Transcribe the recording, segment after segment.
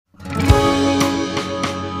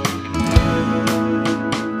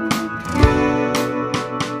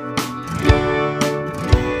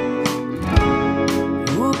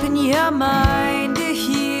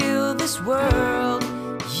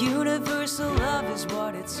is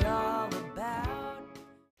what it's all about.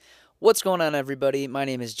 What's going on, everybody? My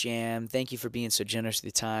name is Jam. Thank you for being so generous with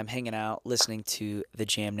your time, hanging out, listening to the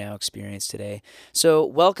Jam Now experience today. So,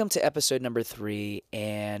 welcome to episode number 3.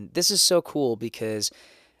 And this is so cool because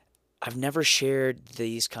I've never shared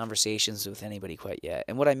these conversations with anybody quite yet.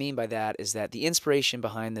 And what I mean by that is that the inspiration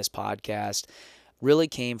behind this podcast really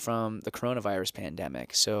came from the coronavirus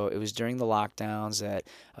pandemic. So, it was during the lockdowns that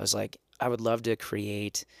I was like, I would love to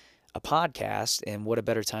create a podcast, and what a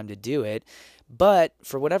better time to do it. But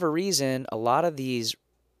for whatever reason, a lot of these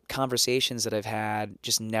conversations that I've had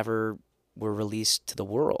just never were released to the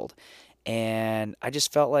world. And I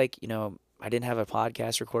just felt like, I didn't have a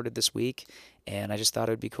podcast recorded this week, and I just thought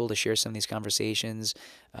it would be cool to share some of these conversations.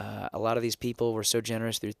 A lot of these people were so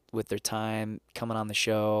generous with their time coming on the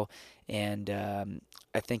show, and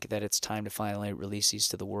I think that it's time to finally release these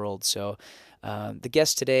to the world. So the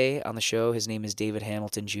guest today on the show, his name is David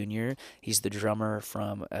Hamilton Jr. He's the drummer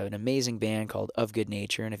from an amazing band called Of Good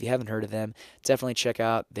Nature, and if you haven't heard of them, definitely check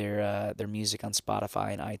out their music on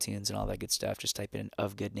Spotify and iTunes and all that good stuff. Just type in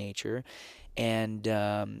Of Good Nature. And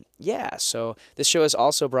so this show is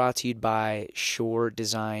also brought to you by Shore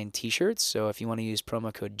Design T-shirts. So if you want to use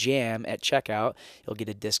promo code JAM at checkout, you'll get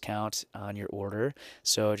a discount on your order.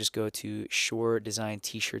 So just go to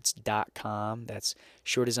shoredesignt-shirts.com. That's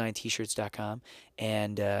shoredesignt-shirts.com,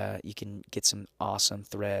 and you can get some awesome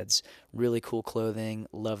threads, really cool clothing.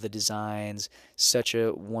 Love the designs. Such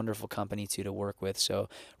a wonderful company to work with. So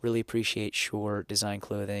really appreciate Shore Design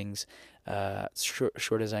Clothing's.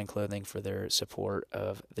 Shore Design Clothing for their support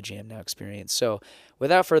of the Jam Now experience. So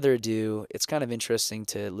without further ado, it's kind of interesting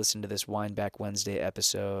to listen to this Wineback Wednesday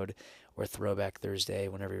episode, or Throwback Thursday,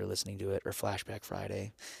 whenever you're listening to it, or Flashback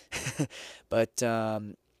Friday. But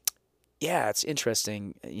it's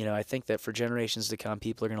interesting. I think that for generations to come,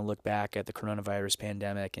 people are going to look back at the coronavirus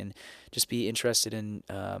pandemic and just be interested in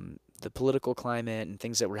the political climate and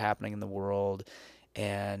things that were happening in the world.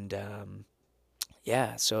 And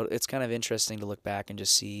so it's kind of interesting to look back and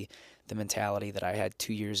just see the mentality that I had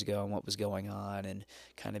 2 years ago and what was going on, and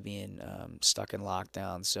kind of being stuck in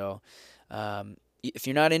lockdown. So if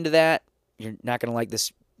you're not into that, you're not going to like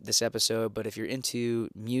this episode. But if you're into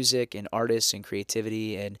music and artists and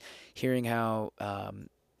creativity and hearing how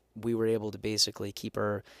we were able to basically keep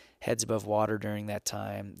our heads above water during that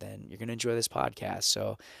time, then you're going to enjoy this podcast.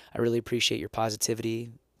 So I really appreciate your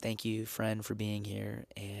positivity. Thank you, friend, for being here,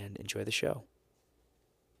 and enjoy the show.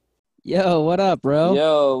 Yo, what up, bro?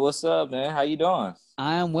 Yo, what's up, man? How you doing?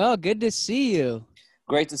 I'm well. Good to see you.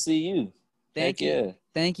 Great to see you. Thank you.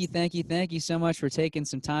 Thank you so much for taking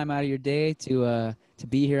some time out of your day to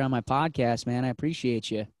be here on my podcast, man. I appreciate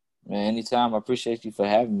you. Man, anytime. I appreciate you for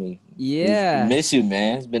having me. Yeah. Miss you,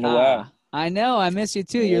 man. It's been a while. I know. I miss you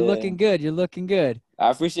too. You're looking good. I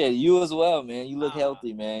appreciate you as well, man. You look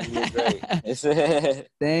healthy, man. You look great.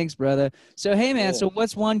 Thanks, brother. So, hey, man, so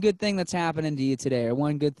what's one good thing that's happening to you today, or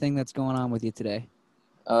one good thing that's going on with you today?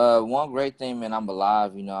 One great thing, man, I'm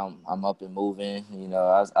alive. I'm up and moving.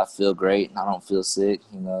 I feel great. I don't feel sick.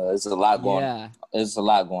 There's a lot going on. There's a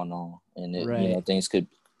lot going on. And, things could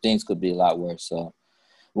be a lot worse. So,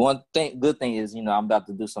 good thing is, I'm about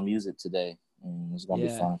to do some music today. And it's going to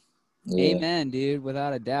be fun. Yeah. Amen, dude,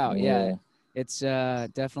 without a doubt. Yeah. It's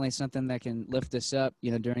definitely something that can lift us up,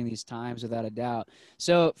 during these times, without a doubt.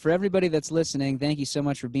 So for everybody that's listening, thank you so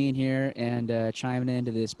much for being here and chiming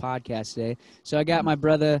into this podcast today. So I got my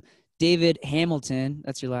brother, David Hamilton.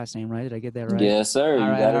 That's your last name, right? Did I get that right? Yes, sir.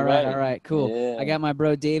 All right. Cool. Yeah. I got my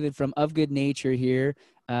bro, David, from Of Good Nature here.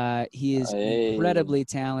 He is an incredibly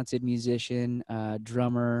talented musician,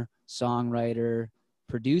 drummer, songwriter,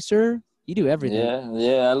 producer. You do everything.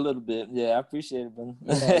 Yeah, a little bit. Yeah, I appreciate it, brother.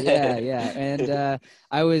 Yeah. And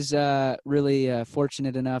I was really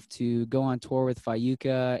fortunate enough to go on tour with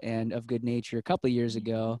Fayuka and Of Good Nature a couple of years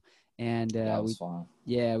ago. And that was fun.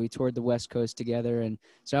 We toured the West Coast together. And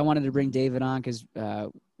so I wanted to bring David on because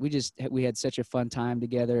we had such a fun time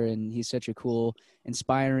together, and he's such a cool,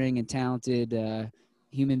 inspiring, and talented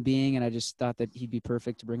human being. And I just thought that he'd be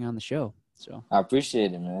perfect to bring on the show. So I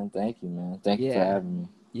appreciate it, man. Thank you, man. Thank you for having me.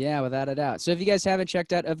 Yeah, without a doubt. So if you guys haven't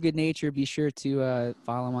checked out Of Good Nature, be sure to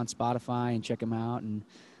follow him on Spotify and check him out. And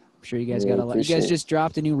I'm sure you guys got a lot. You guys just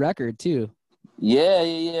dropped a new record too. Yeah.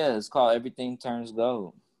 It's called Everything Turns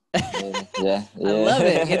Gold. Yeah. I love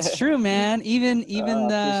it. It's true, man. Even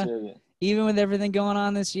with everything going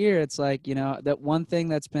on this year, it's like, that one thing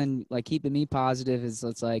that's been like keeping me positive is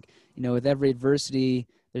it's like, with every adversity,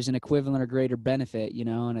 there's an equivalent or greater benefit,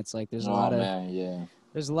 and it's like there's a lot of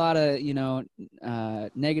there's a lot of,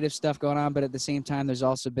 negative stuff going on, but at the same time, there's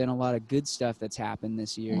also been a lot of good stuff that's happened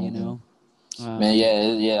this year,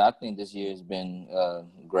 Man, yeah. I think this year has been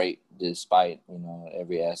great despite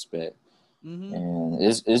every aspect, and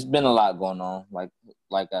it's been a lot going on.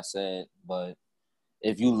 Like I said, but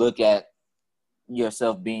if you look at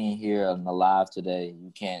yourself being here and alive today,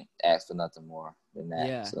 you can't ask for nothing more than that.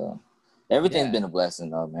 Yeah. So everything's been a blessing,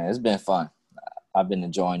 though, man. It's been fun. I've been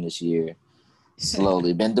enjoying this year.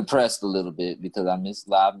 Slowly, been depressed a little bit because I miss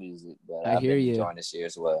live music, but I've been enjoying this year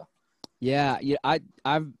as well. Yeah,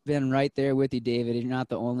 I've been right there with you, David. You're not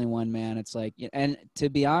the only one, man. It's like, and to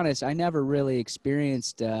be honest, I never really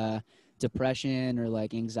experienced depression or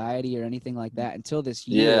like anxiety or anything like that until this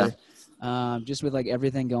year. Yeah. Just with like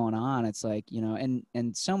everything going on, it's like,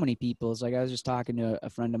 and so many people. It's like I was just talking to a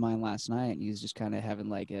friend of mine last night, and he was just kind of having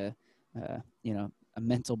like a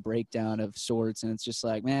mental breakdown of sorts, and it's just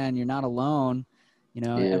like, man, you're not alone.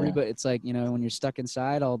 Everybody. It's like when you're stuck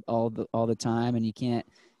inside all the time, and you can't.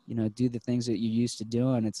 Do the things that you're used to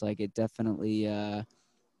doing. It's like it definitely it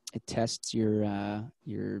tests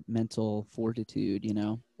your mental fortitude.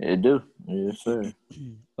 It do, yes, sir.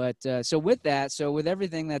 But so with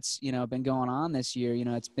everything that's been going on this year,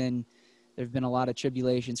 there's been a lot of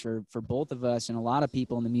tribulations for both of us and a lot of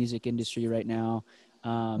people in the music industry right now.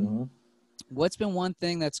 What's been one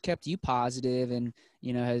thing that's kept you positive and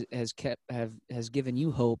has given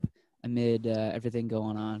you hope amid everything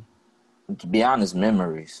going on? To be honest,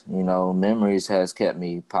 memories. Memories has kept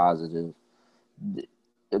me positive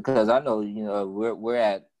because I know we're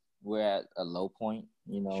at a low point,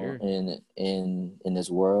 sure. in this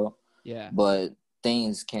world. Yeah. But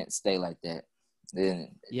things can't stay like that.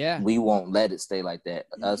 Then we won't let it stay like that.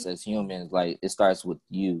 Us as humans, like it starts with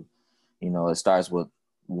you. It starts with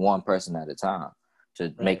one person at a time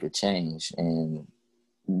to make a change, and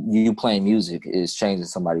you playing music is changing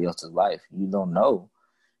somebody else's life. You don't know.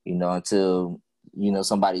 Until,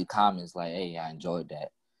 somebody comments like, hey, I enjoyed that.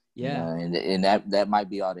 Yeah. And that might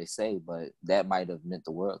be all they say, but that might have meant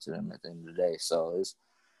the world to them at the end of the day. So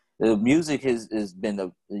the music has been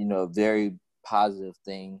a very positive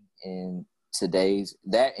thing in today's,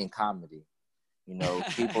 that and comedy.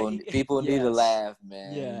 People need to laugh,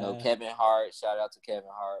 man. Yeah. Kevin Hart, shout out to Kevin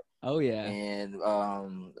Hart. Oh yeah. And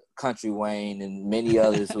Country Wayne and many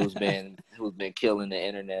others who's been killing the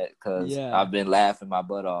internet because I've been laughing my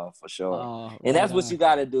butt off for sure. Oh, and that's what you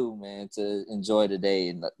got to do, man, to enjoy the day.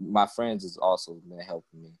 And my friends has also been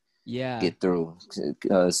helping me get through,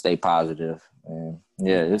 stay positive. And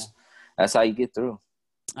that's how you get through.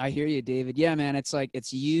 I hear you, David. Yeah, man, it's like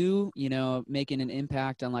it's you, making an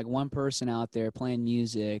impact on like one person out there playing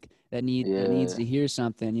music that needs to hear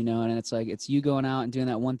something, and it's like it's you going out and doing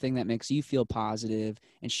that one thing that makes you feel positive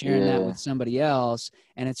and sharing that with somebody else,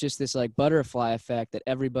 and it's just this like butterfly effect that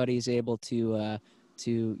everybody's able to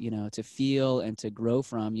feel and to grow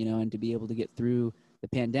from, and to be able to get through the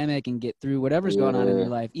pandemic and get through whatever's going on in your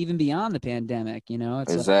life, even beyond the pandemic.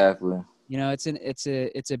 It's exactly.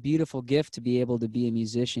 It's a beautiful gift to be able to be a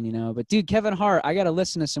musician, But dude, Kevin Hart, I got to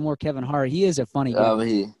listen to some more Kevin Hart. He is a funny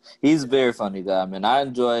guy. He's a very funny guy, man. I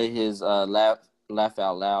enjoy his laugh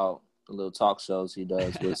out loud little talk shows he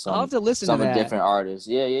does with some I'll have to listen to that. Different artists.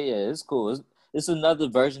 Yeah. It's cool. It's another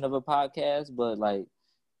version of a podcast, but like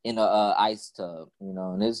in a ice tub,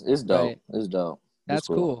 and it's dope. Right. It's dope. That's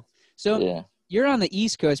cool. So you're on the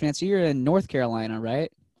East Coast, man. So you're in North Carolina, right?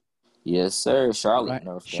 Yes, sir. Charlotte,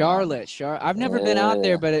 North Carolina. Charlotte. I've never been out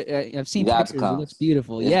there, but I've seen pictures. It looks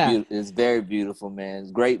beautiful. It's very beautiful, man.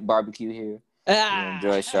 It's great barbecue here.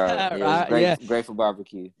 Enjoy Charlotte. Great for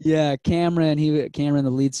barbecue. Yeah, Cameron, the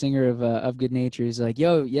lead singer of Good Nature, he's like,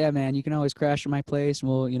 yo, yeah, man, you can always crash at my place, and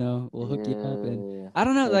we'll hook you up. And I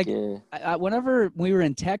don't know, I, whenever we were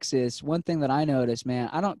in Texas, one thing that I noticed, man,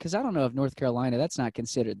 I don't know if North Carolina, that's not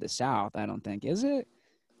considered the South. I don't think, is it?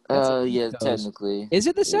 Technically. Is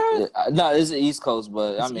it the South? No, it's the East Coast,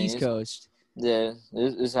 but it's East Coast. Yeah,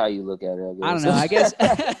 it's how you look at it, I don't know. I guess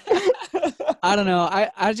I don't know.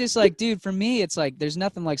 I just like, dude, for me, it's like there's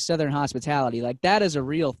nothing like Southern hospitality. Like that is a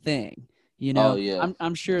real thing, Oh yeah.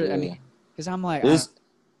 I'm sure. Yeah. I mean, because I'm like,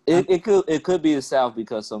 it could be the South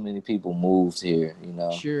because so many people moved here,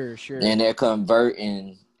 Sure. And they're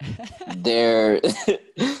converting. they're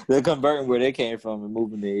converting where they came from and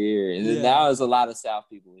moving to here, and then now there's a lot of South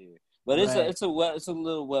people here. But it's a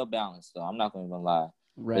little well balanced though. I'm not going to lie.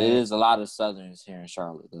 Right. It is a lot of Southerns here in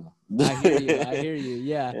Charlotte though. I hear you.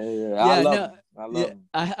 Yeah. I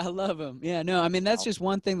love them. Yeah. No, I mean that's just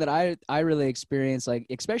one thing that I really experience, like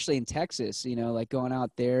especially in Texas. Like going out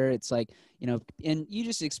there, it's like and you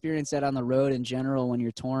just experience that on the road in general when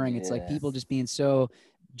you're touring. It's like people just being so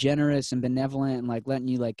generous and benevolent and like letting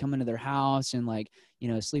you like come into their house and like, you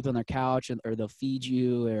know, sleep on their couch, or they'll feed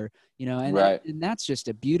you, or, you know, and that's just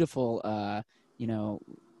a beautiful, you know,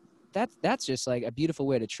 that's just like a beautiful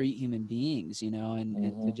way to treat human beings, you know,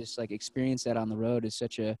 and to just like experience that on the road is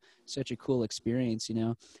such a cool experience, you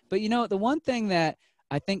know. But, you know, the one thing that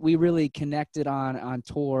I think we really connected on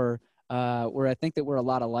tour, where I think that we're a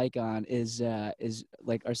lot alike on is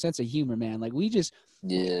like our sense of humor, man. Like we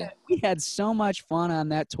had so much fun on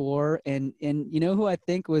that tour, and you know who I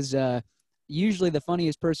think was usually the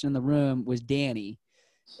funniest person in the room was Danny.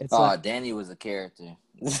 Danny was a character.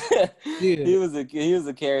 Dude. He was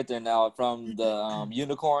a character now, from the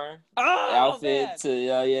unicorn outfit man. To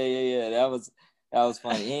yeah. That was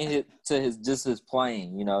funny. And his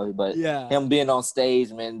playing, you know, but him being on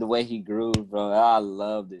stage, man, the way he grew, bro, I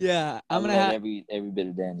loved it. Yeah, I love every bit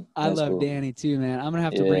of Danny. I love Danny too, man. I'm gonna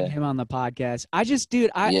have to bring him on the podcast.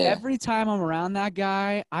 Every time I'm around that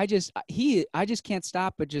guy, I just can't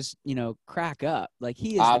stop but just, you know, crack up. Like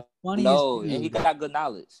he is the funniest dude. And he got good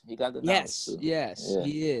knowledge. Yes, yeah.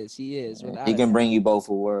 He is. Yeah. He can bring you both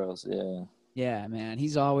worlds. Yeah. Yeah, man.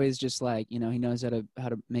 He's always just like, you know, he knows how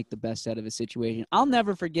to make the best out of a situation. I'll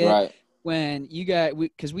never forget when you guys,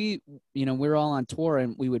 because we, you know, we're all on tour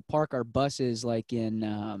and we would park our buses like in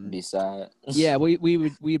beside. Yeah,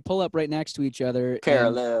 we'd pull up right next to each other.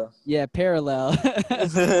 Parallel. Parallel.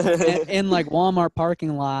 in like Walmart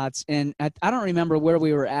parking lots, and I don't remember where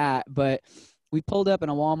we were at, but we pulled up in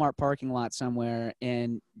a Walmart parking lot somewhere,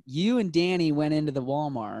 and you and Danny went into the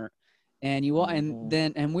Walmart. And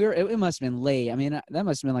it must have been late. I mean, that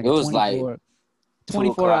must have been like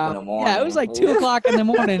 24 hours. Yeah, it was like 2:00 in the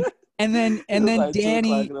morning. And then like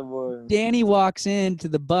Danny walks into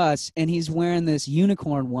the bus and he's wearing this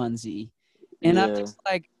unicorn onesie. And I'm just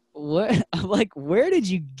like, what? I'm like, where did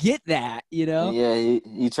you get that? You know? Yeah,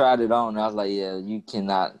 he tried it on. I was like, yeah, you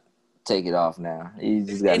cannot take it off now. You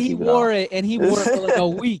just gotta keep it on. And he wore it for like a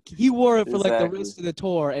week. He wore it for like the rest of the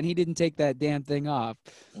tour, and he didn't take that damn thing off.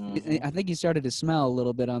 I think he started to smell a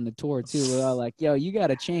little bit on the tour too. We're all like, yo, you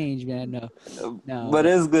gotta change, man. No. But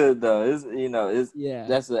it's good though.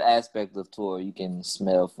 That's the aspect of tour. You can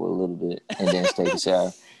smell for a little bit and then take a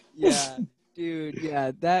shower. Yeah. Dude,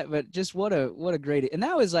 yeah, but just what a great, and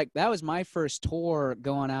that was my first tour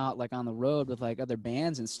going out like on the road with like other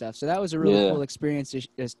bands and stuff. So that was a really cool experience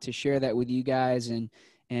to share that with you guys and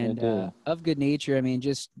Of Good Nature. I mean,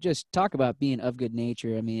 just talk about being Of Good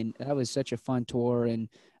Nature. I mean, that was such a fun tour, and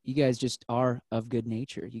you guys just are of good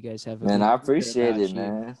nature. You guys have I appreciate it,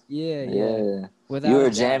 man. Yeah. You were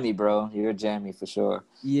jammy, bro. You were jammy for sure.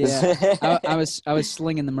 Yeah, I was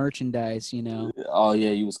slinging the merchandise, you know. Oh yeah,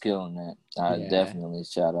 you was killing that. I definitely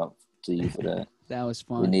shout out to you for that. That was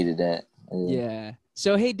fun. We needed that. Yeah.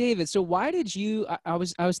 So hey, David. So why did you? I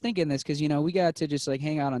was thinking this because, you know, we got to just like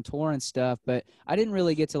hang out on tour and stuff, but I didn't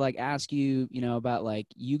really get to like ask you, you know, about like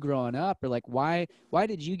you growing up, or like why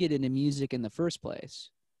did you get into music in the first place?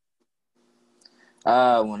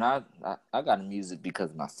 When I got into music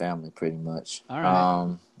because of my family, pretty much. All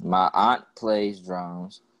right. My aunt plays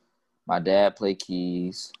drums. My dad play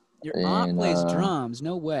keys. Your aunt plays drums?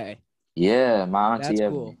 No way. Yeah, my auntie.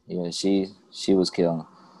 That's cool. Yeah, she was killing,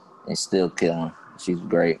 and still killing. She's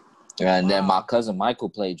great. And then my cousin Michael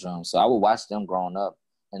played drums, so I would watch them growing up,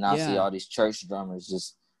 and I see all these church drummers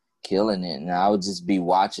just killing it, and I would just be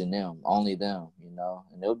watching them, only them, you know,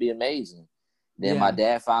 and it would be amazing. Then my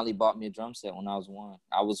dad finally bought me a drum set when I was 1.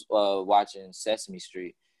 I was watching Sesame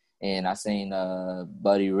Street, and I seen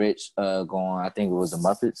Buddy Rich going, I think it was the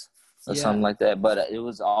Muppets or something like that. But it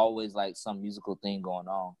was always like some musical thing going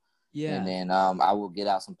on. Yeah. And then I would get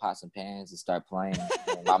out some pots and pans and start playing.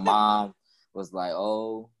 And my mom was like,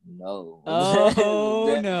 "Oh no!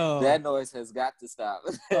 No! That noise has got to stop."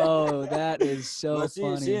 Oh, that is so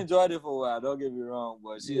funny. She enjoyed it for a while. Don't get me wrong,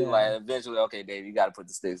 but she was like, eventually, okay, Dave, you got to put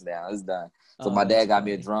the sticks down. It's done. So my dad got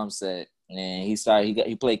me a drum set, and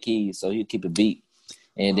he played keys, so he'd keep a beat.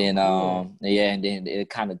 And then and then it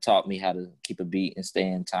kind of taught me how to keep a beat and stay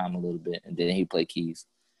in time a little bit. And then he played keys,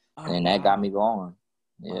 and that got me going.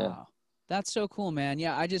 Yeah, wow. That's so cool, man.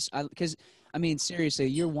 Yeah, because. I mean, seriously,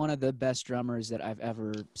 you're one of the best drummers that I've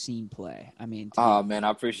ever seen play. I mean, man, I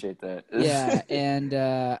appreciate that. Yeah, and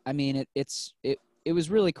I mean, it was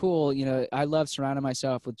really cool. You know, I love surrounding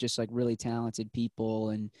myself with just like really talented people,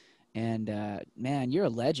 and man, you're a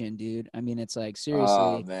legend, dude. I mean, it's like seriously,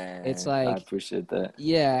 oh man, it's like I appreciate that.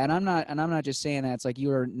 Yeah, and I'm not just saying that. It's like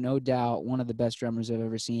you are no doubt one of the best drummers I've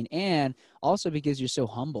ever seen, and also because you're so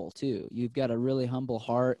humble too. You've got a really humble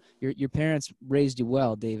heart. Your parents raised you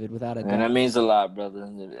well, David, without a doubt. And that means a lot, brother.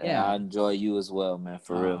 Yeah, I enjoy you as well, man.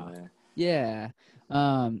 For real, man. Yeah.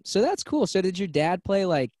 So that's cool. So did your dad play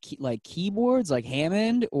like keyboards, like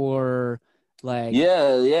Hammond, or like?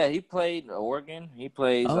 Yeah. He played organ. He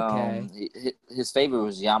plays. Okay. His favorite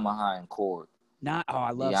was Yamaha and Chord.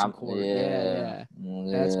 I love Yeah, some chord. Yeah, yeah,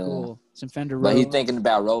 yeah. That's yeah. cool. Some Fender But he's thinking Rhodes.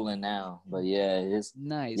 about rolling now. But yeah, his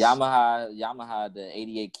Nice. Yamaha, the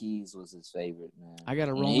 88 keys was his favorite, man. I got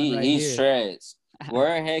a And Roland right he here. shreds.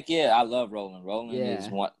 Where heck yeah, I love Roland. Roland is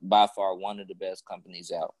Yeah. by far one of the best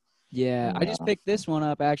companies out. Yeah, I just picked this one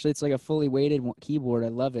up. Actually, it's like a fully weighted keyboard. I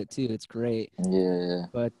love it too. It's great. Yeah.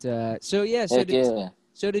 But so yeah, Heck yeah.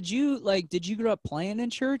 did you grow up playing in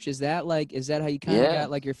church? Is that how you kind of Yeah.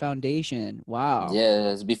 got like your foundation? Wow.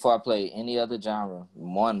 Yeah, it's before I played any other genre.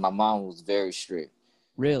 One, my mom was very strict.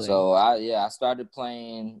 Really? So I started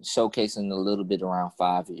playing, showcasing a little bit around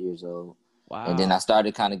 5 years old. Wow. And then I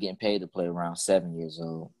started kind of getting paid to play around 7 years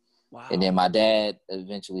old. Wow. And then my dad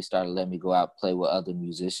eventually started letting me go out and play with other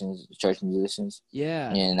musicians, church musicians.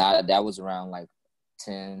 Yeah. And that was around like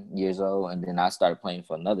 10 years old. And then I started playing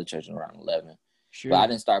for another church around 11. Sure. But I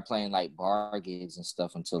didn't start playing like bar gigs and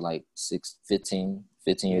stuff until like 15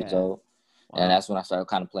 years old. Wow. And that's when I started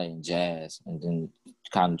kind of playing jazz, and then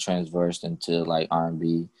kind of transversed into like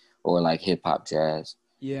R&B or like hip hop jazz.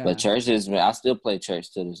 Yeah. But church is, I still play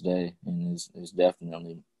church to this day. And it's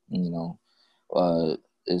definitely,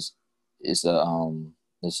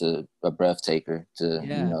 it's a breath taker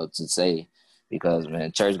to say, because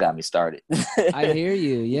man, church got me started. I hear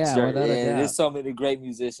you. Yeah, without a doubt. There's so many great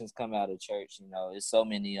musicians come out of church. There's so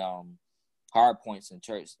many hard points in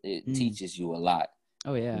church. It teaches you a lot.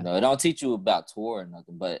 Oh yeah. It don't teach you about tour or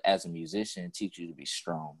nothing, but as a musician, it teaches you to be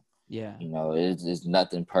strong. Yeah. It's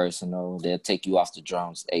nothing personal. They'll take you off the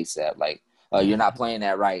drums ASAP. Like, you're not playing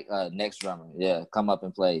that right. Next drummer, come up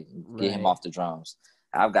and play. Get him off the drums.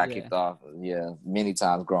 I've got kicked off, many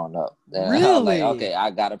times growing up. Really? I was like, okay, I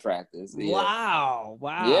gotta practice. Yeah. Wow.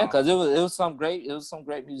 Yeah, because it was some great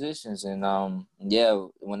musicians, and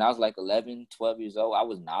when I was like 11, 12 years old, I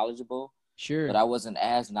was knowledgeable. Sure. But I wasn't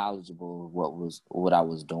as knowledgeable of what I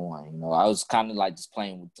was doing. I was kind of like just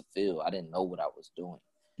playing with the feel. I didn't know what I was doing.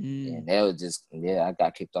 And that was just, I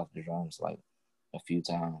got kicked off the drums like a few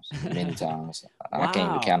times, many times. Wow. I can't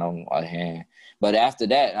even count on a hand. But after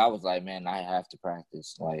that, I was like, man, I have to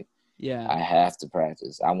practice. Like, I have to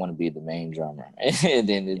practice. I want to be the main drummer. And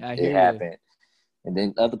then it happened. And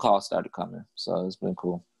then other calls started coming. So it's been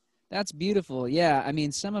cool. That's beautiful. Yeah. I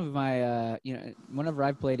mean, some of my, whenever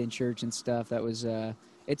I've played in church and stuff, that was,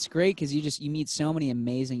 it's great because you meet so many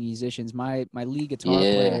amazing musicians. My lead guitar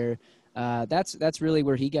player, that's really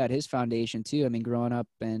where he got his foundation too. I mean, growing up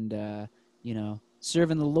and,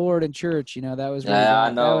 serving the Lord in church, that was where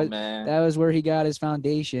that was where he got his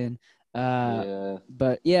foundation.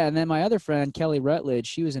 But yeah, and then my other friend, Kelly Rutledge,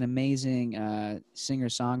 she was an amazing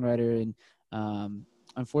singer-songwriter, and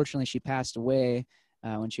unfortunately she passed away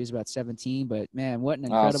when she was about 17. But man, what an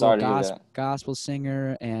incredible gospel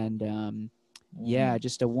singer, and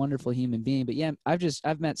just a wonderful human being. But yeah,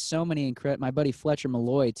 I've met so many my buddy Fletcher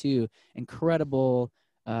Malloy too, incredible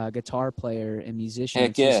guitar player and musician.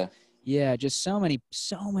 Heck yeah. Just so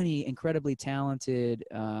many incredibly talented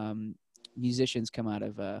musicians come out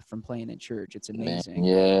of from playing in church. It's amazing.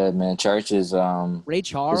 Man. Church is Ray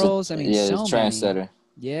Charles. So it's trendsetter. Many.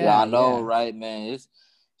 Yeah, I know, right, man.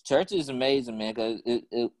 Church is amazing, man, because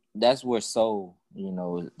that's where soul,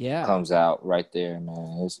 comes out right there,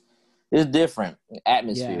 man. It's different.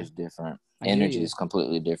 Atmosphere is different. Energy is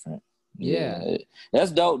completely different. Yeah. That's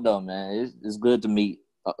dope, though, man. It's good to meet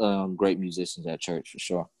great musicians at church, for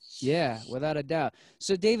sure. Yeah, without a doubt.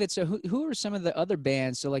 So, David, who are some of the other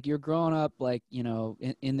bands? So, like, you're growing up, like,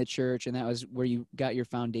 in the church, and that was where you got your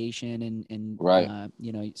foundation and right.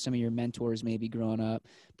 Some of your mentors maybe growing up.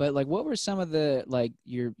 But, like, what were some of the, like,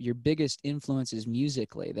 your biggest influences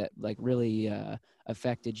musically that, like, really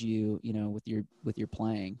affected you, with your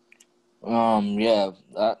playing? I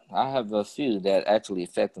have a few that actually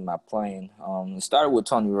affected my playing. It started with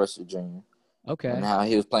Tony Russell Jr. Okay. And how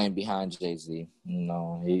he was playing behind Jay-Z.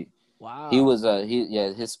 Wow. He was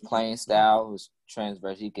his playing style was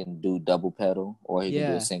transverse. He can do double pedal or he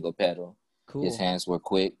can do a single pedal. Cool. His hands were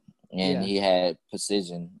quick, and he had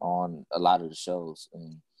precision on a lot of the shows.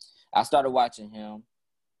 And I started watching him.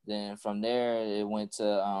 Then from there, it went to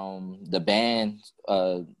the band,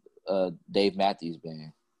 Dave Matthews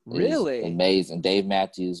Band. Really? Amazing. Dave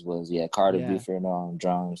Matthews was Carter Buford on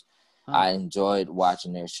drums. Huh. I enjoyed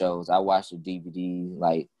watching their shows. I watched the DVD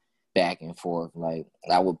like back and forth. Like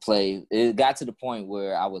I would play. It got to the point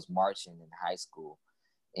where I was marching in high school,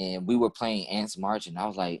 and we were playing Ants March, and I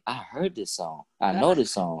was like, I heard this song. I know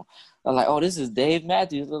this song. I was like, oh, this is Dave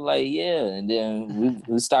Matthews. I was like, yeah. And then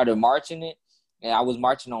we started marching it, and I was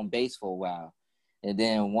marching on bass for a while. And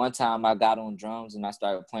then one time I got on drums and I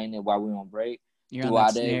started playing it while we were on break.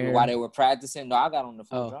 While they were practicing, no, I got on the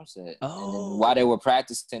full drum set. Oh. And then while they were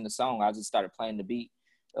practicing the song, I just started playing the beat.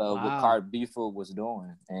 What Card Buford was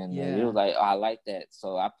doing, and it was like, oh, I like that.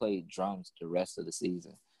 So I played drums the rest of the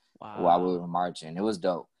season while we were marching. It was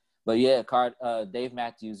dope. But yeah, Dave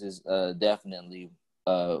Matthews is definitely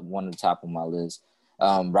one of the top of my list.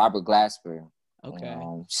 Robert Glasper. Okay.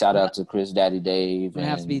 Shout out to Chris Daddy Dave. Gonna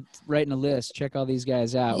have to be writing a list. Check all these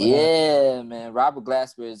guys out. Yeah, man. Robert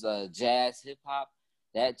Glasper is jazz hip hop.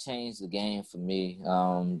 That changed the game for me.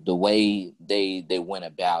 The way they went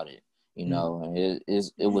about it. You know, it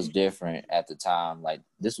was different at the time. Like,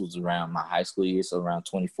 this was around my high school year, so around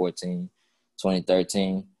 2014,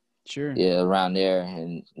 2013. Sure. Yeah, around there.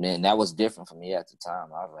 And man, that was different for me at the time.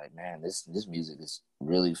 I was like, man, this music is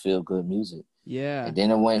really feel good music. Yeah. And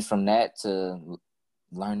then it went from that to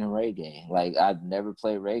learning reggae. Like, I'd never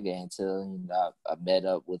played reggae until I met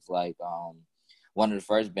up with like one of the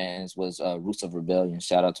first bands was Roots of Rebellion.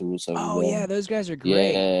 Shout out to Roots of Rebellion. Oh yeah, those guys are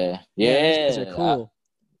great. Yeah, those guys are cool.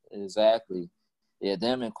 Exactly. Yeah,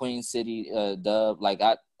 them and Queen City Dub. Like,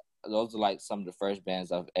 those are like some of the first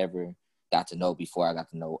bands I've ever got to know before I got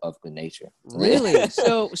to know Of Good Nature. Really?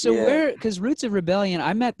 So yeah. Where? Because Roots of Rebellion,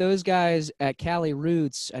 I met those guys at Cali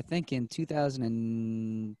Roots, I think in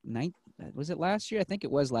 2009. Was it last year? I think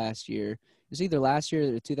it was last year. It was either last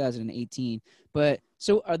year or 2018. But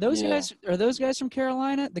so are those guys? Are those guys from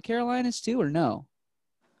Carolina? The Carolinas too, or no?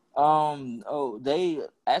 They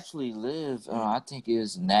actually live. I think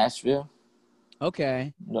it's Nashville.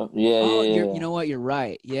 Okay. No, yeah. You know what? You're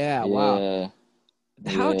right. Yeah. Wow.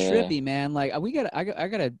 How trippy, man! Like, I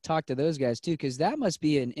gotta talk to those guys too, because that must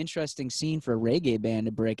be an interesting scene for a reggae band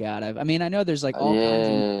to break out of. I mean, I know there's like all kinds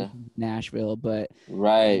of Nashville, but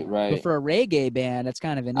right. But for a reggae band, that's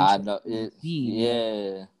kind of an interesting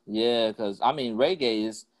scene. Yeah, because I mean, reggae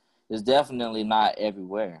is definitely not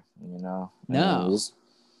everywhere. You know, no,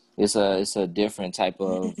 it's a different type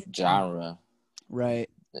of genre, right?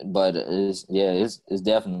 But it's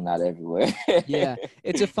definitely not everywhere. Yeah,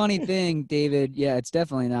 it's a funny thing, David. Yeah, it's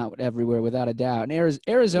definitely not everywhere, without a doubt. And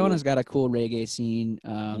Arizona's got a cool reggae scene,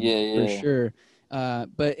 for sure.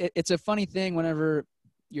 But it's a funny thing whenever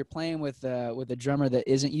you're playing with a drummer that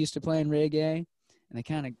isn't used to playing reggae, and they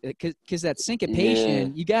kind of because that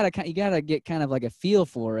syncopation, you gotta get kind of like a feel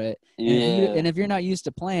for it. And if you're not used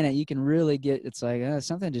to playing it, you can really get, it's like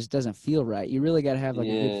something just doesn't feel right. You really got to have like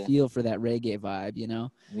a good feel for that reggae vibe, you know?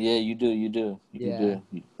 Yeah, you do. You do.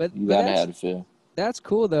 But you gotta have the feel. That's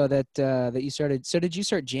cool though that you started. So did you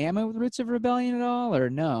start jamming with Roots of Rebellion at all, or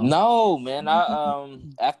no? No, man. I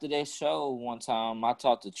after they show one time, I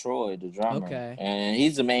talked to Troy, the drummer, and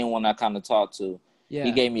he's the main one I kind of talked to. Yeah.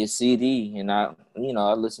 He gave me a CD, and I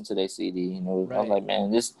listened to their CD. You know, I was like, man,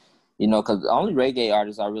 this, because the only reggae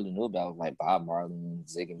artists I really knew about was like Bob Marley and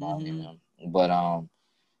Ziggy Marley and them. But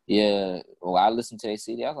I listened to their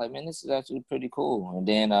CD. I was like, man, this is actually pretty cool. And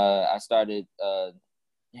then I started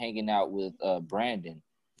hanging out with Brandon.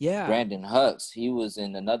 Yeah. Brandon Hux. He was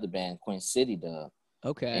in another band, Queen City Dub.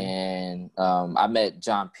 Okay. And I met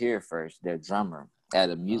John Pierre first, their drummer,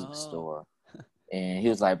 at a music store. And he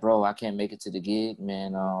was like, bro, I can't make it to the gig,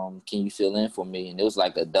 man. Can you fill in for me? And it was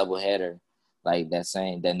like a double header, like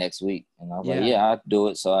that next week. And I was like, yeah, I'll do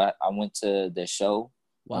it. So I went to the show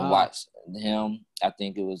and watched him. I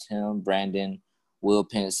think it was him, Brandon, Will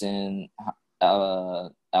Pinson,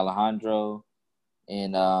 Alejandro,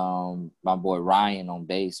 and my boy Ryan on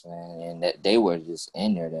bass, man. And they were just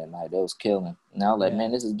in there that night. They was killing. And I was like,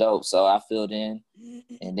 man, this is dope. So I filled in.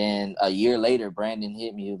 And then a year later, Brandon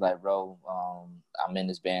hit me. He was like, bro, I'm in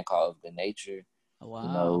this band called Good Nature. Oh,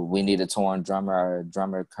 wow. We need a touring drummer. Our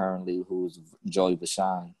drummer currently, who's Joey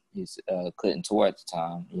Vachon, he's couldn't tour at the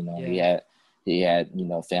time. He had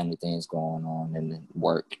family things going on and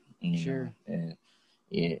work. Sure. And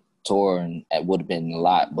tour, and it would have been a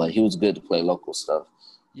lot, but he was good to play local stuff.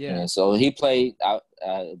 Yeah. And so he played. I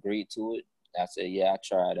agreed to it. I said, yeah, I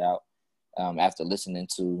tried out. After listening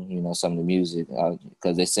to some of the music,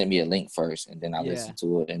 because they sent me a link first, and then I listened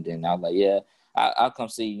to it, and then I was like, yeah, I'll come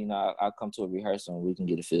see. I'll come to a rehearsal and we can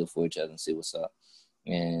get a feel for each other and see what's up.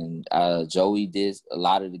 And Joey did a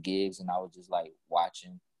lot of the gigs, and I was just like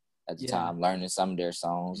watching at the time, learning some of their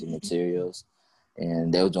songs and materials.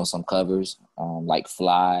 And they were doing some covers, like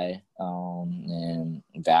Fly, and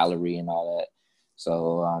Valerie and all that.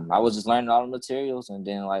 So I was just learning all the materials, and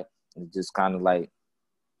then like it just kind of like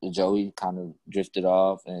Joey kind of drifted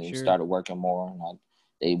off and started working more, and I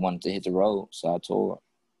they wanted to hit the road, so I toured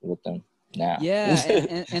with them now. Yeah,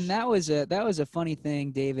 and that was a funny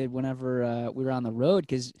thing, David, whenever we were on the road,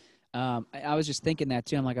 because I was just thinking that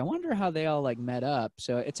too. I'm like, I wonder how they all like met up.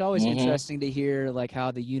 So it's always interesting to hear like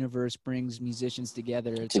how the universe brings musicians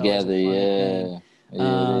together. It's always a funny thing.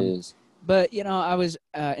 Yeah, it is. But I was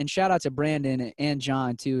and shout out to Brandon and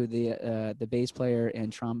John too, the bass player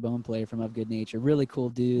and trombone player from Of Good Nature. Really cool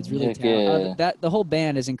dudes, really talented. The whole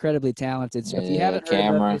band is incredibly talented. So if you haven't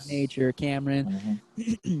heard of Of Good Nature, Cameron,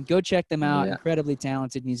 go check them out. Yeah. Incredibly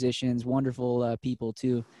talented musicians, wonderful people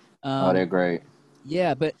too. They're great.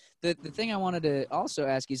 Yeah, but the thing I wanted to also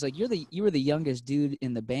ask you is like you were the youngest dude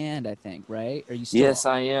in the band, I think, right? Are you still? Yes,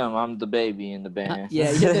 I am. I'm the baby in the band.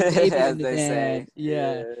 Yeah, you're the baby as in the they band. Say.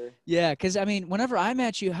 Yeah. Because I mean, whenever I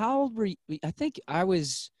met you, how old were you? I think I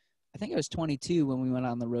was 22 when we went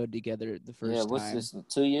on the road together the first time. Yeah, what's this?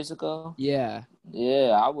 2 years ago? Yeah.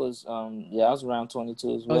 Yeah, I was around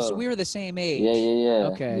 22 as well. Oh, so we were the same age. Yeah.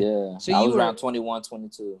 Okay. Yeah. So I you was were around 21,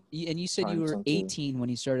 22. And you said you were 18 when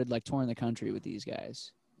you started like touring the country with these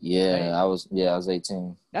guys. Yeah, right? I was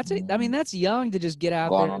 18. I mean, that's young to just get out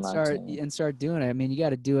there and start doing it. I mean, you got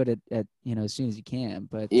to do it at as soon as you can.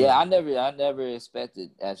 But yeah, I never expected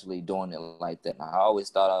actually doing it like that. I always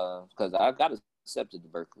thought because I got accepted to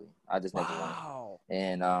Berkeley. I just never went.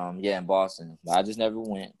 And in Boston, I just never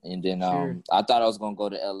went. And then I thought I was gonna go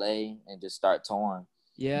to LA and just start touring.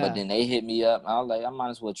 Yeah. But then they hit me up. I was like, I might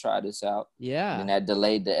as well try this out. Yeah. And that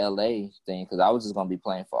delayed the LA thing because I was just gonna be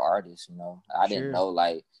playing for artists. I didn't know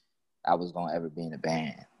like I was gonna ever be in a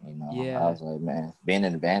band. Yeah. I was like, man, being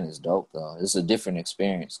in a band is dope though. It's a different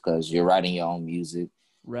experience because you're writing your own music.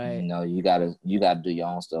 Right. You gotta do your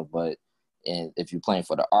own stuff. But if you're playing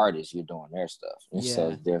for the artist, you're doing their stuff. So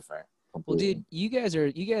it's different. Completely. Well, dude, you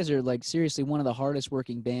guys are like seriously one of the hardest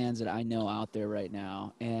working bands that I know out there right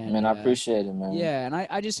now. And man, I appreciate it, man. Yeah, and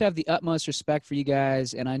I just have the utmost respect for you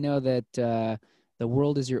guys, and I know that the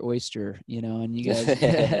world is your oyster, and you guys.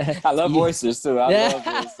 I love oysters too. I love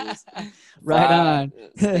oysters. Right on.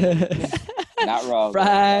 Not raw.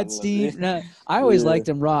 Fried, steamed. No, I always liked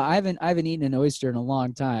them raw. I haven't eaten an oyster in a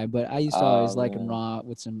long time, but I used to always like them raw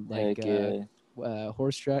with some like.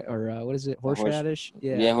 Horseradish?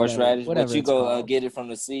 Yeah, horseradish. Whatever but you go get it from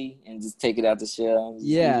the sea and just take it out the shell.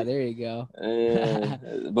 Yeah, there you go.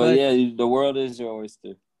 But yeah, the world is your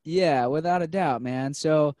oyster. Yeah, without a doubt, man.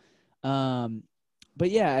 So, but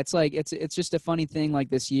yeah, it's like it's just a funny thing like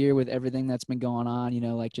this year with everything that's been going on.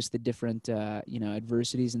 Like just the different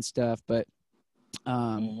adversities and stuff. But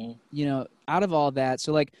out of all that,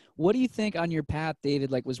 so like, what do you think on your path,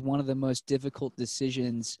 David, like was one of the most difficult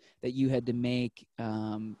decisions that you had to make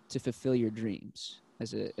to fulfill your dreams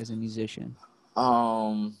as a musician?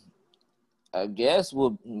 I guess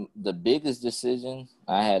the biggest decision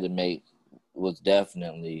I had to make was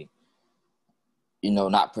definitely,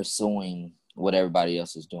 not pursuing what everybody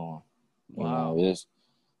else is doing. Wow.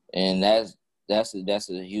 And that's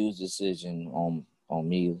a huge decision on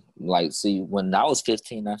me. Like, see, when I was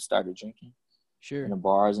 15, I started drinking. Sure. In the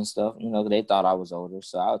bars and stuff. They thought I was older,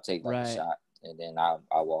 so I would take a shot and then I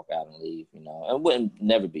walk out and leave. I wouldn't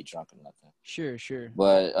never be drunk or nothing. Sure.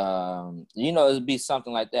 But it'd be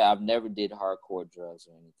something like that. I've never did hardcore drugs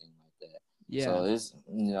or anything like that. Yeah. So it's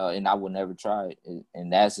and I would never try it.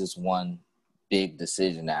 And that's just one big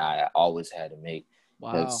decision that I always had to make.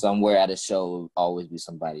 Wow. Because somewhere at a show will always be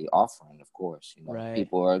somebody offering, of course.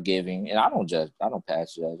 People are giving, and I don't judge. I don't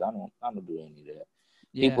pass judge. I don't do any of that.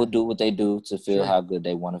 Yeah. People do what they do to feel how good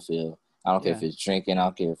they want to feel. I don't care if it's drinking. I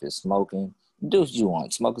don't care if it's smoking. Do what you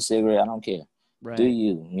want. Smoke a cigarette. I don't care. Right. Do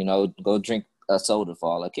you? Go drink a soda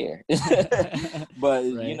for all I care. But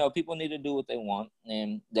people need to do what they want,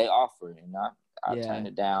 and they offer, and I turn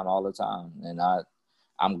it down all the time, and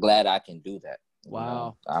I'm glad I can do that.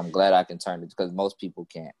 Wow. I'm glad I can turn it because most people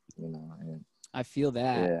can't. And I feel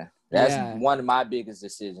that. Yeah, that's one of my biggest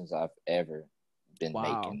decisions I've ever been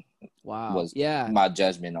making. Wow. Was my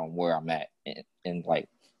judgment on where I'm at in like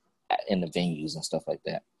in the venues and stuff like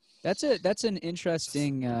that. That's an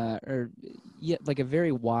interesting like a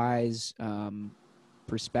very wise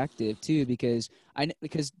perspective too, because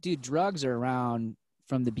dude, drugs are around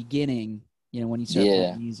from the beginning. When you start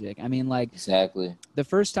playing music. I mean, like, exactly. The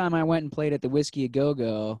first time I went and played at the Whiskey A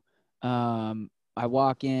Go-Go, I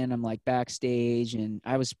walk in, I'm like backstage, and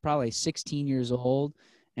I was probably 16 years old,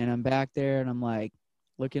 and I'm back there, and I'm like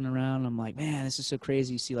looking around, and I'm like, man, this is so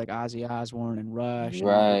crazy. You see like Ozzy Osbourne and Rush,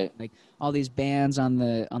 right? And, like all these bands on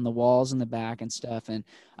the walls in the back and stuff. And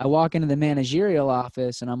I walk into the managerial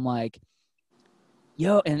office, and I'm like,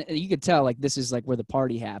 yo, and you could tell like this is like where the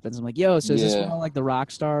party happens. I'm like, yo, so is this where all like the rock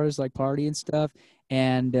stars like party and stuff?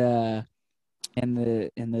 And And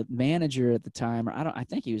the manager at the time, or I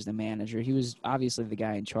think he was the manager. He was obviously the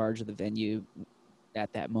guy in charge of the venue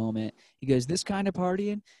at that moment. He goes, "This kind of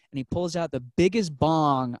partying," and he pulls out the biggest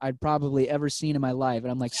bong I'd probably ever seen in my life. And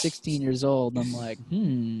I'm like 16 years old. And I'm like,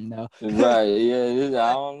 no. Right. Yeah.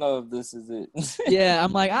 I don't know if this is it. Yeah.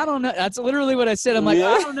 I'm like, I don't know. That's literally what I said. I'm like,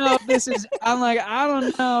 I don't know if this is. I'm like, I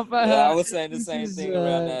don't know if I was saying the same thing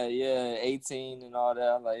around that. Yeah, 18 and all that.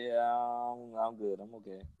 I'm like, yeah, I'm good. I'm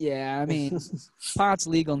okay. Yeah. I mean, pot's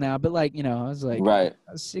legal now, but like, I was like, right.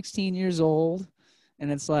 I was 16 years old.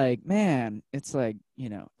 And it's like, man, it's like,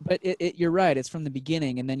 but you're right. It's from the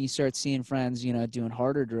beginning. And then you start seeing friends, doing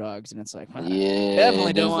harder drugs. And it's like, yeah,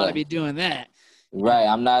 definitely don't want to be doing that. Right.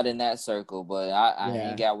 I'm not in that circle, but I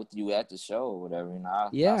hang out with you at the show or whatever. I'll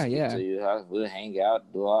speak to you. We'll hang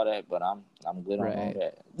out, do all that, but I'm good on all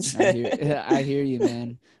that. I hear you,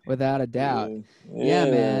 man, without a doubt. Yeah,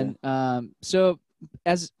 man. So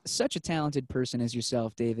as such a talented person as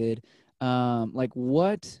yourself, David, like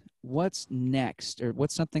what's next, or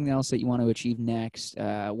what's something else that you want to achieve next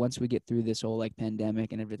once we get through this whole like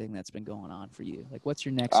pandemic and everything that's been going on for you? Like, what's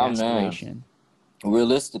your next aspiration?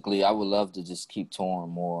 Realistically, I would love to just keep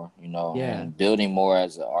touring more, and building more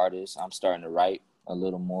as an artist. I'm starting to write a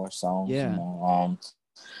little more songs.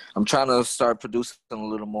 I'm trying to start producing a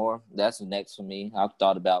little more. That's next for me. I've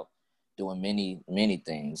thought about doing many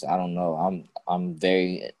things. I don't know. I'm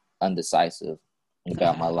very undecisive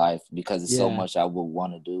about my life because it's so much I would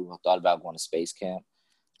want to do. I thought about going to space camp.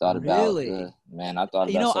 Thought about man, I thought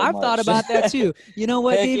about I've thought about that too. You know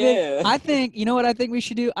what, David? I think what I think we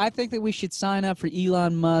should do? I think that we should sign up for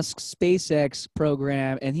Elon Musk's SpaceX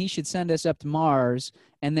program, and he should send us up to Mars,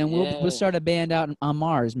 and then we'll start a band out on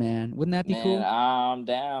Mars, man. Wouldn't that be cool? I'm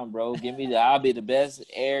down, bro. I'll be the best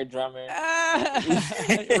air drummer.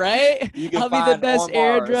 Right? I'll be the best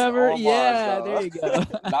air drummer. Yeah, there you go.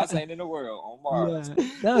 Not saying in the world, on Mars.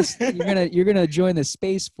 Yeah. You're gonna join the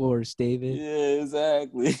Space Force, David. Yeah,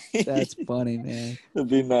 exactly. That's funny, man. It'd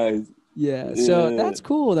be nice. Yeah. So that's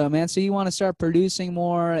cool though, man. So you want to start producing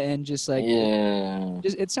more and just like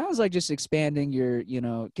it sounds like just expanding your,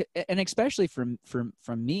 and especially from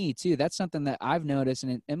me too. That's something that I've noticed,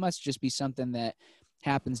 and it must just be something that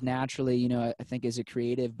happens naturally, I think as a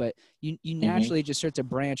creative, but you naturally just start to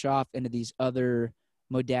branch off into these other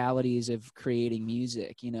modalities of creating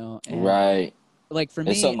music, and right. Like for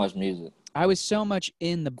me, there's so much music. I was so much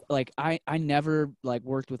in the, like, I never like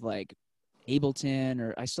worked with like Ableton,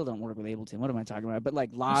 or I still don't work with Ableton. What am I talking about? But like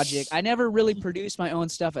Logic, I never really produced my own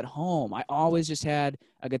stuff at home. I always just had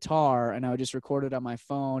a guitar and I would just record it on my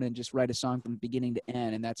phone and just write a song from beginning to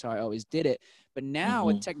end. And that's how I always did it. But now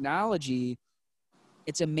with technology,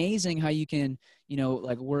 it's amazing how you can,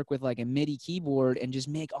 like work with like a MIDI keyboard and just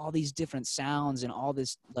make all these different sounds and all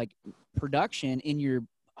this like production in your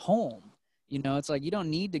home. It's like you don't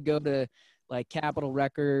need to go to like Capitol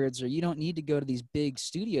Records, or you don't need to go to these big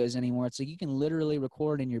studios anymore. It's like you can literally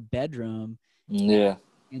record in your bedroom. Yeah.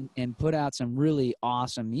 And put out some really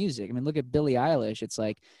awesome music. I mean, look at Billie Eilish. It's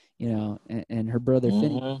like, and her brother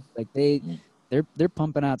Finny, like they're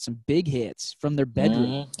pumping out some big hits from their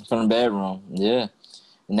bedroom. From the bedroom, yeah.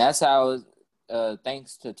 And that's how,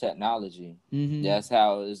 thanks to technology, that's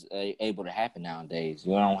how it's able to happen nowadays.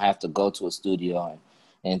 You don't have to go to a studio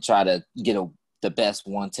and try to get the best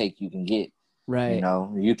one take you can get. Right.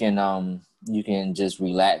 You can just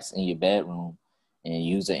relax in your bedroom and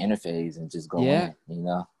use the interface and just go in.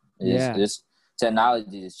 This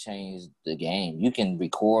technology has changed the game. You can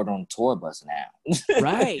record on tour bus now.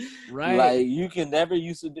 Right. Like you can never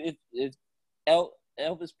used to do if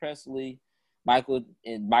Elvis Presley, Michael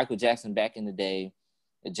Jackson back in the day,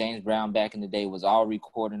 James Brown back in the day was all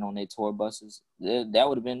recording on their tour buses. That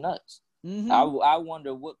would have been nuts. I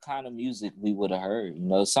wonder what kind of music we would have heard.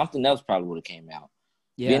 Something else probably would have came out.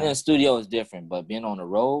 Yeah. Being in the studio is different, but being on the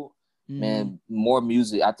road, man, more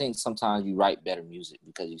music. I think sometimes you write better music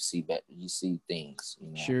because you see things.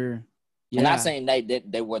 Sure. Yeah. And not saying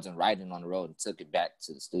they wasn't writing on the road and took it back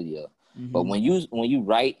to the studio, but when you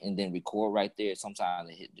write and then record right there,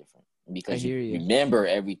 sometimes it hit different because you remember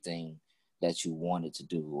everything that you wanted to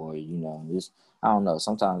do, or just I don't know.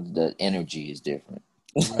 Sometimes the energy is different.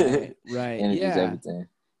 Right. Energy is everything.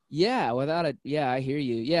 Yeah, without it. Yeah, I hear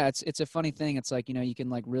you. Yeah, it's a funny thing. It's like, you can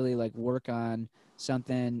like really like work on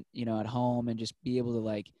something, at home and just be able to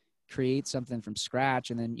like create something from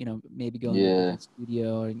scratch, and then, maybe go into the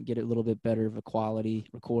studio and get a little bit better of a quality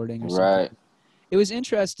recording or something. Right. It was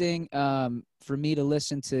interesting for me to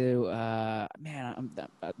listen to,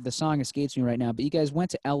 the song escapes me right now, but you guys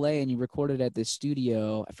went to LA and you recorded at this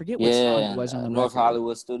studio. I forget what song it was on the North record.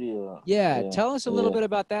 Hollywood studio. Yeah. Tell us a little bit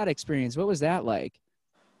about that experience. What was that like?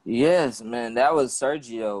 Yes, man. That was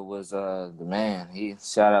Sergio was the man. He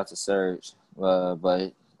shout out to Serge.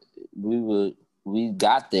 But we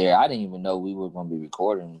got there. I didn't even know we were gonna be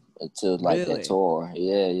recording until like that Really? tour.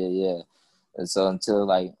 Yeah. And so until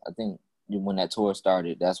like I think when that tour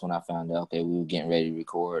started, that's when I found out okay, we were getting ready to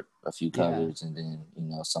record a few Yeah. covers and then,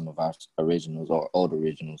 some of our originals or old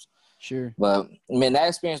originals. Sure. But man, that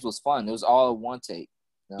experience was fun. It was all one take.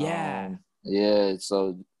 Yeah. Yeah,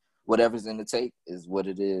 so whatever's in the tape is what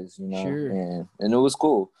it is, Sure. and it was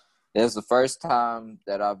cool. It was the first time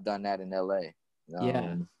that I've done that in LA.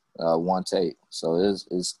 Yeah. One take. So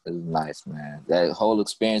it's nice, man. That whole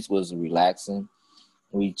experience was relaxing.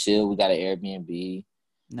 We chilled. We got an Airbnb.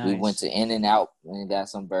 Nice. We went to In-N-Out and got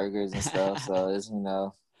some burgers and stuff. So it's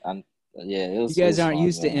it was. You guys aren't fun,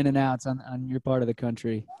 used man. to In-N-Outs on your part of the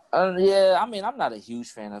country. Yeah, I mean, I'm not a huge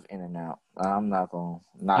fan of In-N-Out. I'm not gonna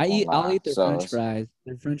lie. I'll eat their French fries.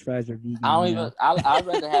 Their French fries are vegan. I don't even. I'd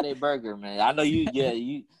rather have a burger, man. I know you. Yeah,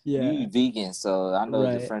 you vegan, so I know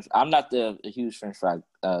the French. I'm not a huge French fry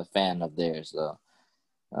fan of theirs, though.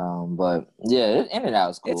 But yeah,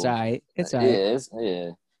 In-N-Out is cool. It's alright. It's alright.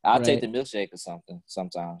 Yeah. I'll take the milkshake or something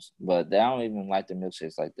sometimes, but I don't even like the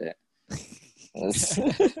milkshakes like that.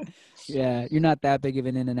 Yeah, you're not that big of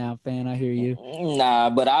an In-N-Out fan. I hear you. Nah,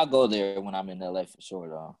 but I'll go there when I'm in LA for sure,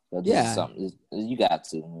 though. Yeah, something you got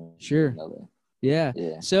to. Sure. Yeah.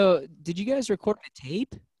 Yeah. So, did you guys record a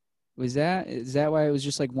tape? Is that why it was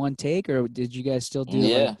just like one take, or did you guys still do?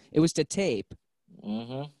 Yeah, it was to tape.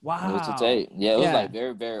 Mm-hmm. Wow. It was to tape. Yeah, it was like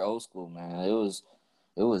very, very old school, man. It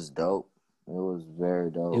was dope. It was very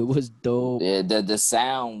dope. It was dope. Yeah, the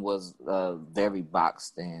sound was very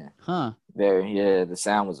boxed in. Huh. The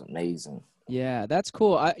sound was amazing. Yeah, that's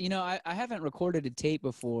cool. I haven't recorded a tape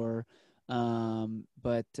before,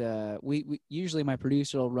 but we usually my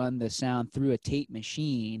producer will run the sound through a tape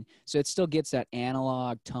machine, so it still gets that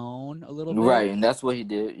analog tone a little bit. Right, and that's what he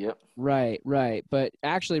did. Yep. Right. But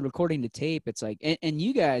actually recording to tape, it's like, and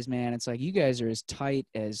you guys, man, it's like you guys are as tight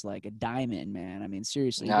as like a diamond, man. I mean,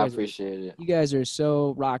 seriously. I appreciate it. You guys are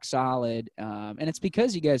so rock solid, and it's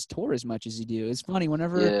because you guys tour as much as you do. It's funny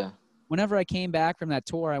whenever I came back from that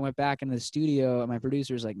tour, I went back into the studio and my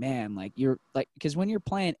producer's like, man, like you're like, because when you're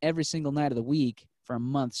playing every single night of the week for a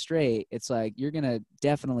month straight, it's like you're going to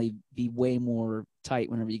definitely be way more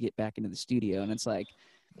tight whenever you get back into the studio. And it's like,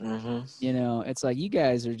 it's like you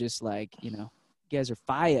guys are just like, you guys are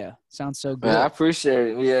fire. Sounds so good. I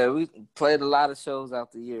appreciate it. Yeah, we played a lot of shows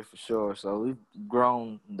out the year for sure. So we've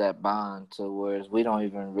grown that bond to where we don't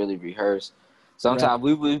even really rehearse. Sometimes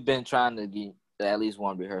we've been trying to get at least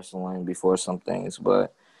one rehearsal in before some things,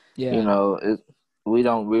 but we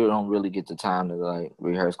don't really get the time to like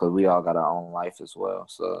rehearse because we all got our own life as well.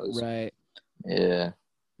 So but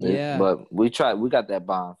we got that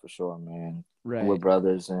bond for sure, man. Right, we're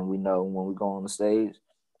brothers, and we know when we go on the stage,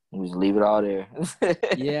 we just leave it all there.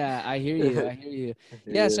 Yeah, I hear you.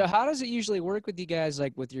 Yeah. So how does it usually work with you guys,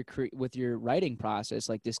 like with your writing process?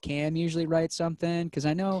 Like, does Cam usually write something? Because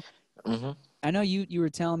I know. I know you were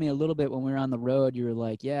telling me a little bit when we were on the road, you were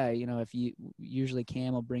like, yeah, if you usually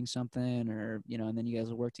Cam will bring something or, and then you guys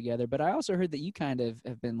will work together. But I also heard that you kind of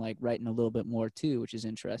have been like writing a little bit more too, which is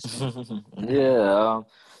interesting. Yeah.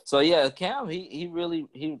 So yeah, Cam, he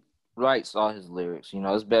writes all his lyrics.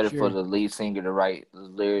 It's better for the lead singer to write the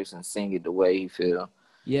lyrics and sing it the way he feel.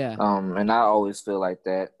 Yeah. And I always feel like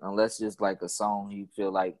that, unless it's like a song you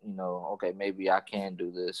feel like, okay, maybe I can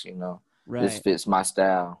do this, Right. This fits my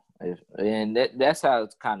style. And that's how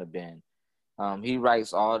it's kind of been. He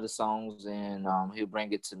writes all the songs and he'll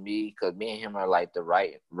bring it to me because me and him are like the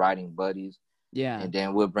writing buddies. Yeah. And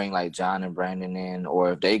then we'll bring like John and Brandon in,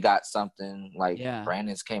 or if they got something like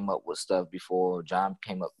Brandon's came up with stuff before, John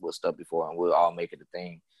came up with stuff before, and we'll all make it a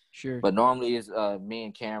thing. Sure. But normally it's me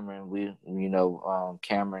and Cameron.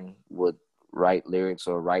 Cameron would write lyrics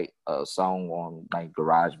or write a song on like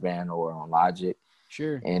GarageBand or on Logic.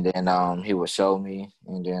 Sure. And then he would show me,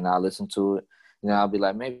 and then I listen to it. And I'll be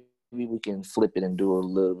like, maybe we can flip it and do a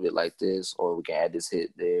little bit like this, or we can add this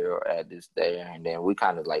hit there or add this there. And then we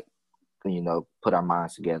kind of like, put our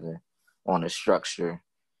minds together on the structure.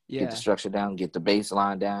 Yeah. Get the structure down, get the bass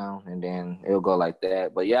line down, and then it'll go like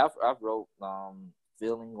that. But yeah, I wrote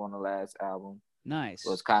Feeling on the last album. Nice.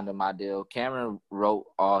 So it's kind of my deal. Cameron wrote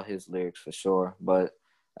all his lyrics for sure, but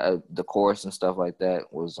the chorus and stuff like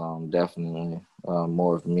that was definitely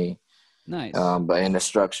more of me. Nice. But in the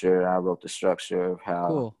structure, I wrote the structure of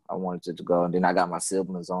how I wanted it to go, and then I got my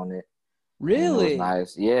siblings on it. Really? It was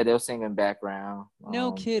nice. Yeah, they were singing background.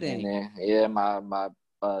 No kidding. And then, my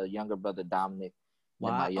younger brother Dominic. Wow.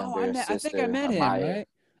 And my younger sister. I think I met him, right?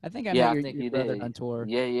 I think I met your brother on tour.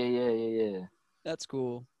 Yeah. That's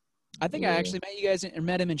cool. I think I actually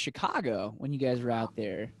met him in Chicago when you guys were out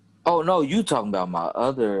there. Oh no, you talking about my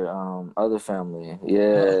other family?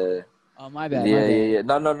 Yeah. Oh my bad. Yeah.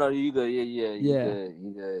 No. You good? Yeah.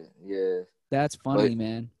 You good? Yeah. That's funny,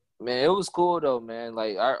 man. Man, it was cool though, man.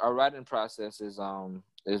 Like our writing process is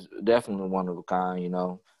definitely one of a kind. You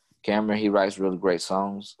know, Cameron, he writes really great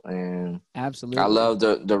songs, and absolutely, I love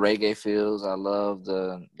the reggae feels. I love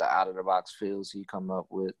the out of the box feels he come up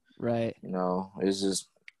with. Right. You know, it's just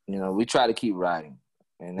we try to keep writing.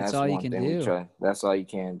 And that's all one you can thing do. we try. That's all you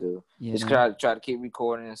can do. Just try to keep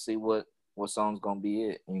recording and see what song's gonna be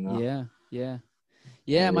it. You know.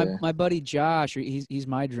 Yeah. My buddy Josh, he's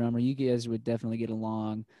my drummer. You guys would definitely get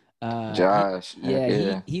along. Josh.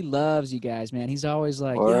 He loves you guys, man. He's always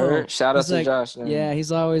like, yo. Shout out to Josh. Man. Yeah,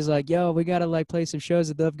 he's always like, yo, we gotta like play some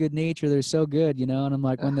shows at Love Good Nature. They're so good, you know. And I'm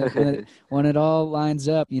like, when it all lines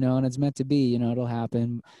up, you know, and it's meant to be, you know, it'll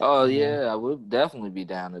happen. Oh yeah, I would definitely be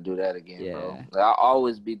down to do that again, bro. I'll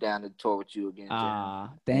always be down to tour with you again.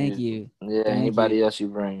 Thank you. Yeah, anybody else you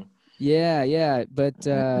bring. Yeah, but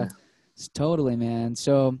totally, man.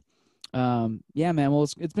 So. Yeah, man. Well,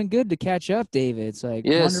 it's been good to catch up, David. It's like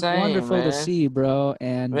wonderful to see you, bro.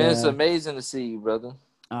 And man, it's amazing to see you, brother.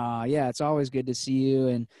 Yeah, it's always good to see you.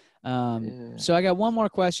 And so I got one more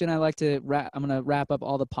question I like to I'm gonna wrap up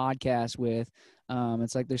all the podcasts with.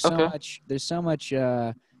 It's like there's so much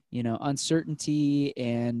uncertainty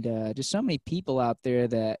and just so many people out there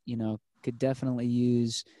that could definitely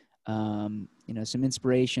use some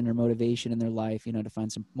inspiration or motivation in their life, to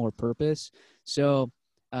find some more purpose. So.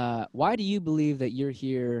 Why do you believe that you're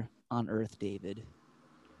here on Earth, David?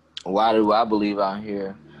 Why do I believe I'm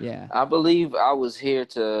here? Yeah. I believe I was here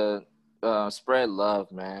to spread love,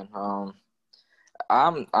 man.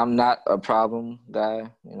 I'm not a problem guy.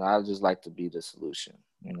 I just like to be the solution.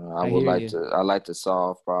 I like to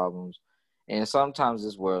solve problems. And sometimes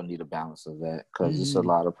this world need a balance of that because it's a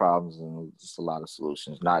lot of problems and just a lot of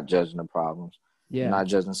solutions, not judging the problems, not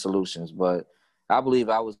judging solutions, but I believe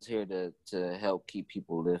I was here to help keep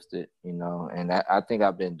people lifted, and I think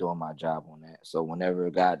I've been doing my job on that. So whenever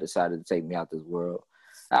God decided to take me out this world,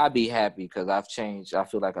 I'd be happy because I've changed. I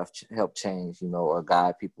feel like I've helped change, or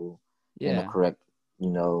guide people in the correct,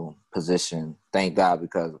 position. Thank God,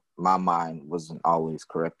 because my mind wasn't always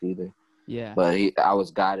correct either. Yeah. But I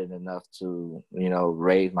was guided enough to,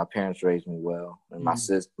 my parents raised me well, and my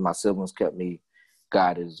siblings kept me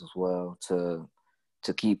guided as well to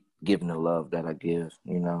keep giving the love that I give,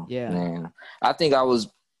 Yeah. And I think I was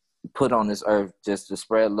put on this earth just to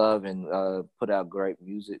spread love and put out great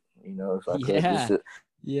music, if I could.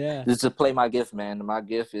 Just to play my gift, man. My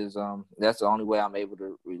gift is that's the only way I'm able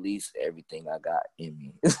to release everything I got in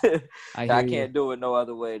me. I can't do it no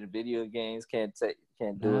other way. The video games can't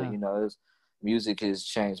do it. Music has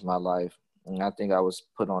changed my life, and I think I was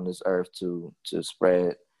put on this earth to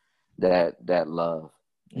spread that love.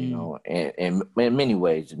 In many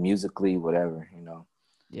ways, musically, whatever,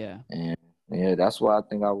 Yeah. And that's why I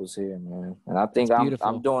think I was here, man. And I think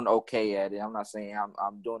I'm doing okay at it. I'm not saying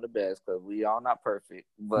I'm doing the best because we all not perfect,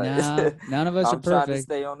 but none of us are perfect. I'm trying to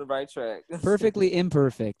stay on the right track. Perfectly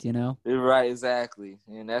imperfect, Right, exactly.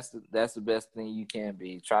 And that's the best thing you can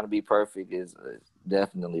be. Trying to be perfect is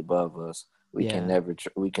definitely above us. We can never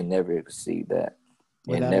exceed that.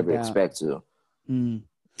 Without and never expect to.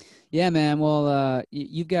 Yeah, man. Well,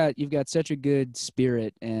 you've got such a good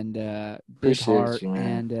spirit and big heart,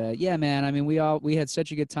 and yeah, man. I mean, we had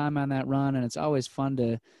such a good time on that run, and it's always fun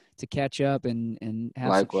to catch up and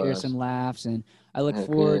have share some laughs. And I look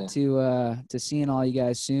forward to seeing all you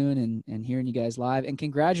guys soon and hearing you guys live. And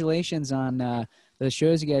congratulations on the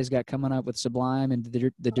shows you guys got coming up with Sublime and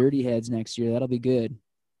the Dirty Heads next year. That'll be good.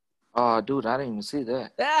 Oh, dude, I didn't even see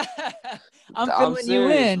that. I'm filling you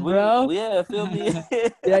in, bro. Fill me in.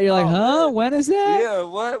 Yeah, you're like, huh? When is that? Yeah,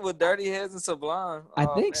 what? With Dirty Heads and Sublime? I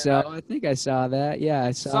think so. I think I saw that. Yeah,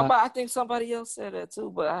 I saw. I think somebody else said that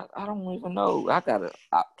too, but I don't even know.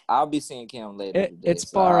 I'll be seeing Kim later today. It's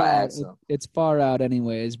far out. It's far out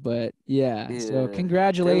anyways, but yeah. So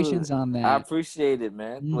congratulations on that. I appreciate it,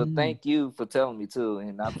 man. Well, thank you for telling me too,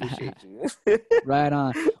 and I appreciate you. Right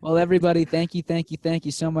on. Well, everybody, thank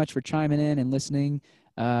you so much for chiming in and listening.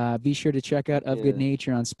 Be sure to check out Of Good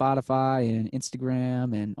Nature on Spotify and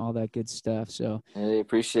Instagram and all that good stuff. So I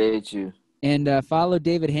appreciate you. And follow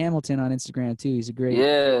David Hamilton on Instagram too. He's a great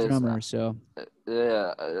drummer. So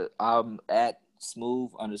I'm at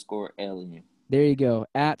 @smooth_alien. There you go.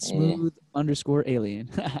 @smooth_alien.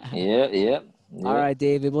 Yeah. All right,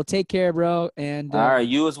 David. Well, take care, bro. And all right,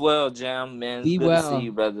 you as well, Jam, man. It's good to see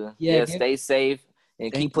you, brother. Yeah, stay safe.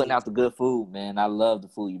 And keep putting out the good food, man. I love the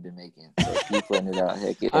food you've been making. So keep putting it out.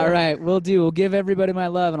 Heck yeah. All right, we'll do. We'll give everybody my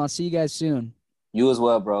love, and I'll see you guys soon. You as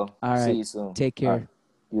well, bro. All right. See you soon. Take care. Right.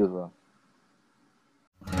 You as well.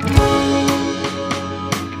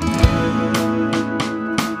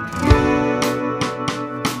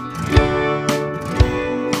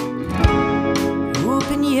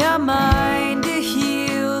 Open your mind to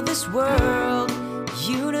heal this world.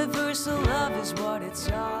 Universal love is what it's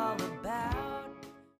all about.